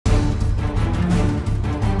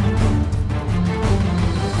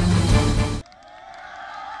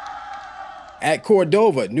At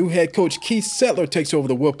Cordova, new head coach Keith Settler takes over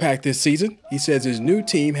the Wolfpack this season. He says his new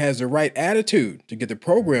team has the right attitude to get the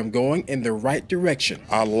program going in the right direction.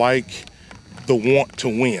 I like the want to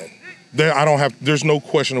win. There's no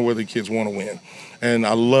question of whether the kids want to win. And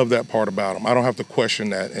I love that part about them. I don't have to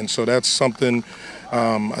question that. And so that's something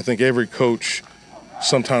I think every coach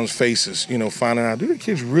sometimes faces, finding out, do the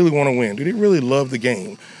kids really want to win? Do they really love the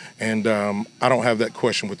game? And I don't have that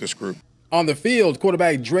question with this group. On the field,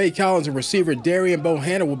 quarterback Dre Collins and receiver Darian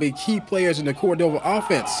Bohanna will be key players in the Cordova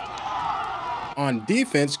offense. On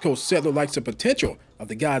defense, Coach Settler likes the potential of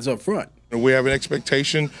the guys up front. We have an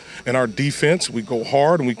expectation in our defense. We go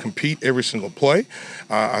hard and we compete every single play.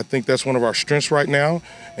 I think that's one of our strengths right now,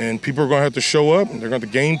 and people are going to have to show up, and they're going to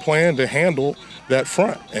game plan to handle that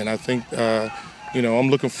front. And I think, I'm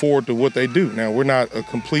looking forward to what they do. Now, we're not a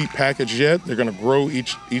complete package yet. They're going to grow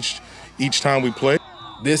each time we play.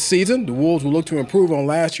 This season, the Wolves will look to improve on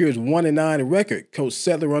last year's 1-9 record. Coach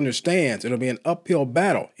Settler understands it'll be an uphill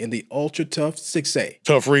battle in the ultra-tough 6A.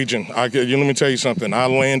 Tough region. Let me tell you something. I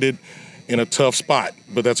landed in a tough spot,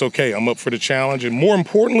 but that's okay. I'm up for the challenge, and more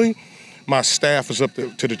importantly, my staff is up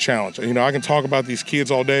to the challenge. I can talk about these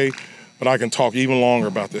kids all day, but I can talk even longer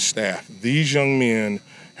about this staff. These young men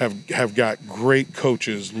have got great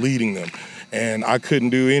coaches leading them, and I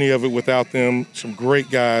couldn't do any of it without them. Some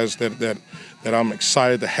great guys that I'm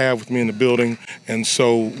excited to have with me in the building. And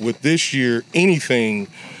so with this year, anything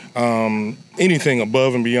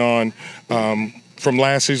above and beyond from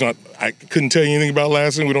last season, I couldn't tell you anything about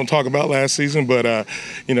last season. We don't talk about last season, but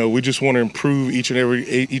we just want to improve each and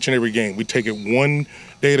every game. We take it one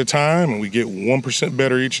day at a time, and we get 1%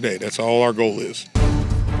 better each day. That's all our goal is.